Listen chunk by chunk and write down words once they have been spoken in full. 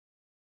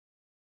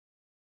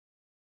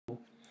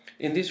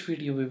In this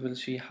video, we will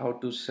see how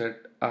to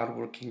set our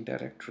working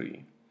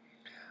directory.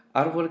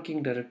 Our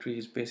working directory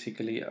is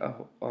basically a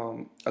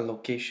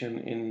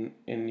location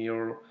in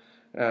your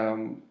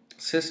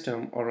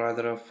system, or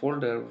rather a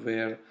folder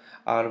where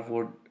R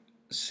would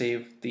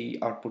save the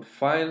output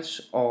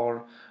files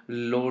or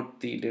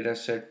load the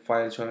dataset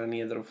files or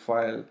any other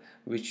file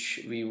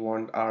which we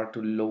want R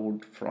to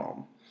load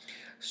from.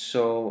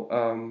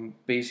 So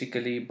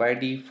basically by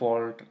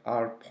default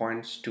R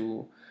points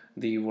to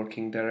the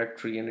working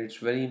directory, and it's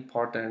very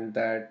important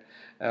that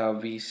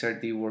we set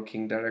the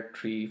working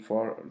directory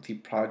for the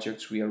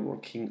projects we are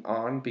working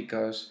on,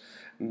 because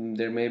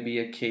there may be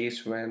a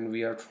case when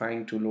we are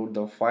trying to load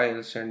the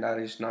files and R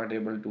is not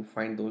able to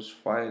find those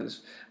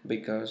files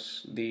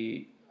because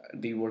the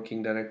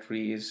working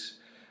directory is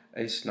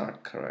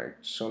not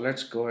correct. So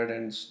let's go ahead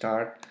and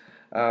start.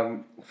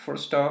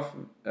 First off,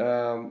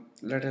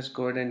 let us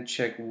go ahead and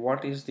check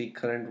what is the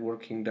current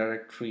working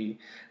directory,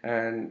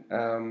 and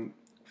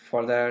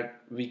for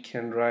that we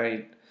can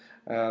write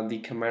the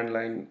command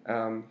line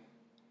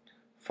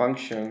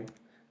function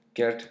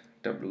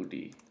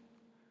getwd.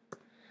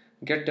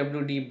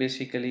 Getwd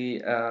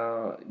basically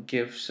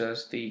gives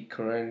us the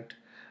current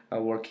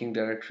working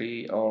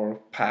directory or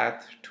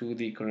path to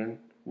the current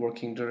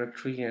working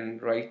directory,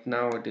 and right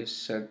now it is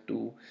set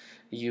to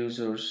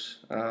users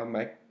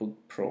MacBook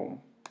Pro.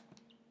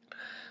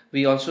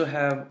 We also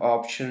have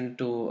option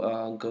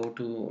to go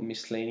to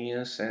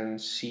miscellaneous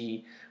and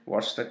see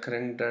what's the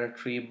current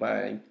directory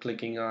by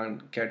clicking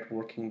on get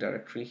working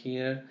directory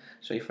here.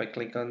 So if I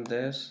click on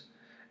this,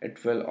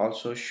 it will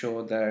also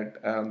show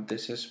that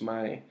this is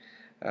my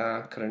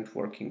current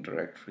working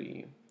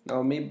directory.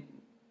 Now, maybe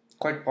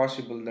quite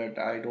possible that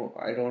I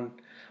don't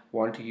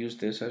want to use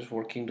this as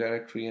working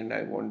directory and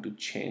I want to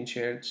change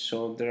it.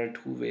 So there are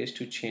two ways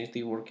to change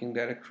the working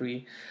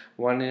directory.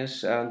 One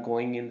is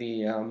going in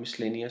the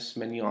miscellaneous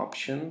menu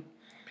option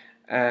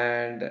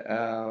and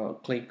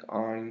click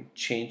on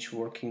change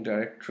working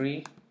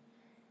directory.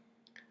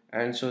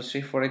 And so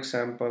say for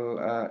example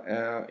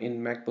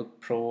in MacBook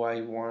Pro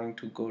I want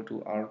to go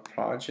to our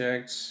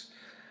projects,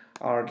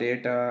 our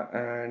data,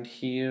 and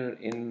here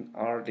in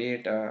our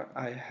data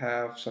I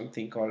have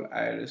something called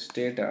iris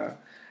data,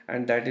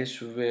 and that is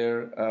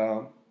where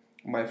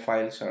my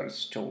files are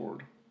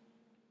stored.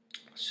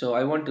 So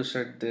I want to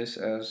set this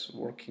as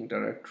working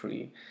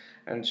directory,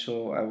 and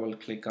so I will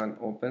click on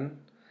open.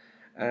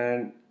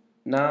 And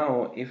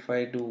now if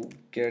I do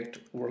get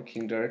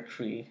working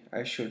directory,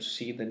 I should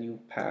see the new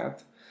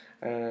path.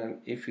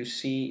 And if you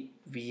see,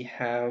 we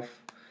have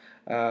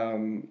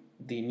the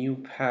new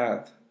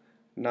path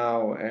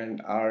now,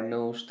 and R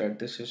knows that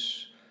this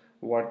is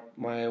what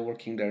my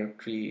working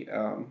directory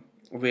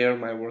where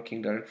my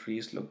working directory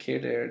is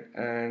located.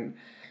 And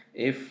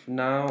if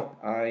now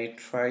I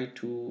try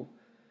to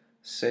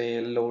say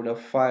load a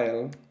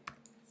file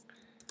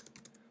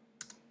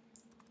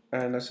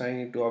and assign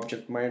it to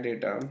object my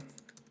data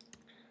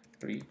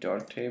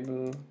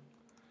read.table,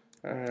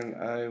 and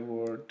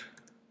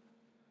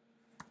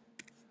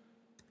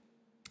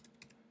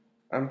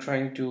I'm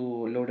trying to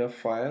load a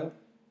file,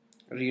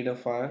 read a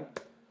file,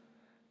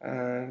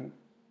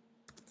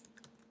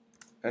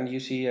 and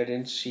you see I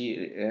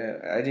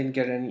didn't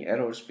get any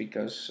errors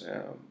because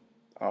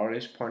R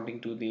is pointing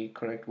to the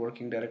correct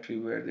working directory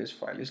where this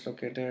file is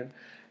located.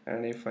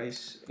 And if I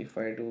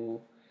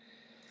do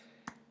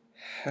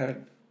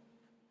head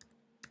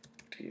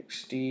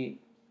txt,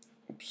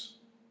 oops,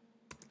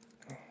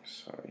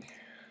 sorry,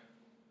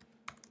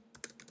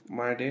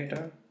 my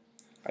data,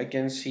 I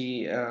can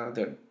see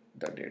the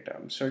data.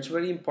 So it's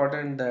very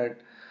important that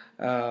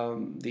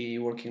the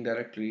working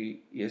directory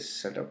is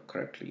set up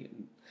correctly.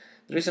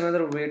 There is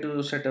another way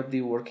to set up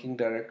the working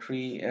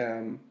directory,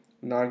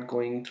 not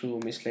going through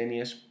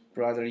miscellaneous,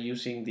 rather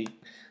using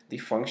the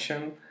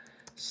function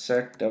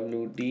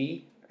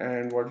setwd.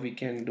 And what we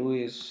can do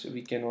is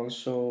we can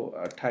also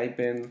type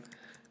in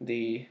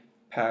the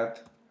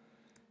path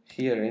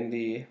here in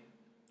the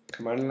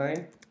command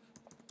line.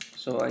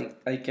 So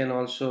I can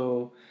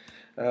also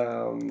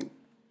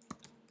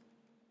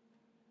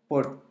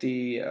put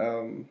the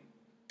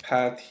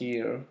path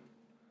here,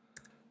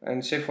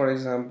 and say for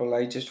example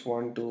I just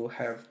want to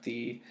have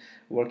the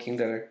working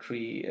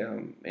directory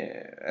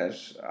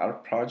as our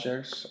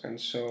projects.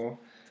 And so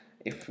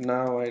if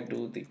now I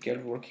do the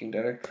get working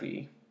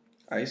directory,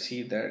 I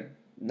see that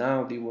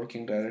now the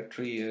working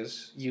directory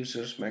is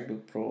users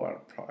MacBook Pro our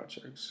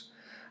projects.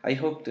 I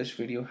hope this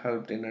video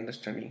helped in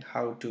understanding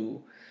how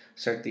to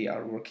set the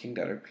our working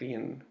directory,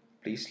 and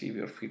please leave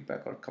your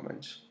feedback or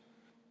comments.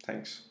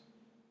 Thanks.